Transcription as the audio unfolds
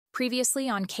Previously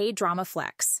on Kdrama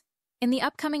Flex. In the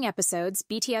upcoming episodes,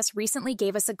 BTS recently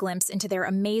gave us a glimpse into their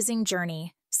amazing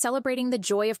journey, celebrating the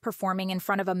joy of performing in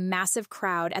front of a massive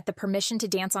crowd at the Permission to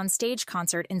Dance on Stage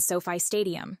concert in SoFi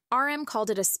Stadium. RM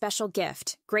called it a special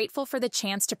gift, grateful for the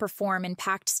chance to perform in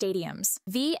packed stadiums.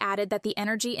 V added that the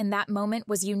energy in that moment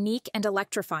was unique and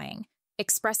electrifying,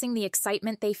 expressing the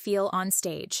excitement they feel on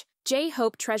stage.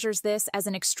 J-Hope treasures this as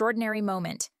an extraordinary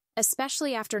moment,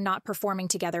 especially after not performing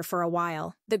together for a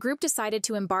while. The group decided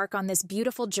to embark on this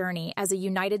beautiful journey as a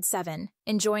united seven,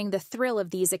 enjoying the thrill of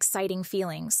these exciting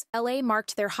feelings. LA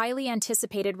marked their highly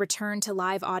anticipated return to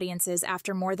live audiences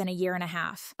after more than a year and a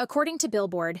half. According to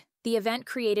Billboard, the event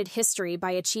created history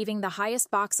by achieving the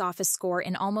highest box office score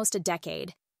in almost a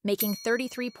decade, making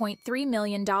 $33.3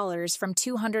 million from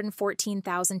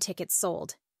 214,000 tickets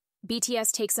sold.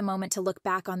 BTS takes a moment to look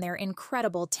back on their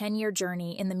incredible 10-year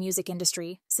journey in the music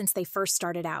industry since they first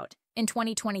started out. In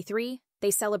 2023,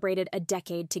 they celebrated a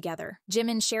decade together.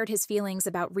 Jimin shared his feelings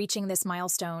about reaching this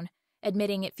milestone,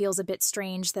 admitting it feels a bit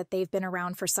strange that they've been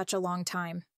around for such a long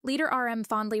time. Leader RM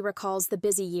fondly recalls the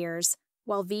busy years,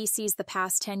 while V sees the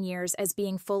past 10 years as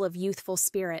being full of youthful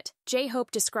spirit. J-Hope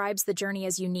describes the journey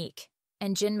as unique,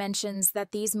 and Jin mentions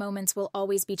that these moments will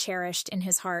always be cherished in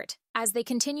his heart. As they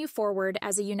continue forward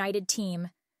as a united team,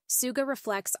 Suga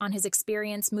reflects on his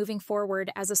experience moving forward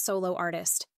as a solo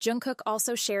artist. Jungkook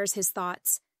also shares his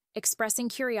thoughts, expressing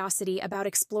curiosity about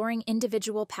exploring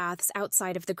individual paths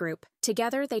outside of the group.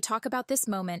 Together, they talk about this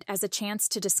moment as a chance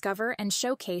to discover and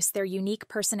showcase their unique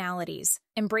personalities.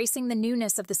 Embracing the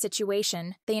newness of the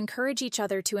situation, they encourage each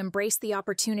other to embrace the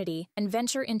opportunity and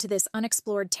venture into this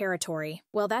unexplored territory.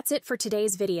 Well, that's it for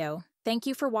today's video. Thank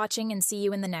you for watching and see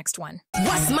you in the next one.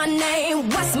 What's my name?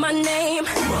 What's my name?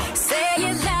 Say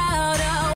it loud.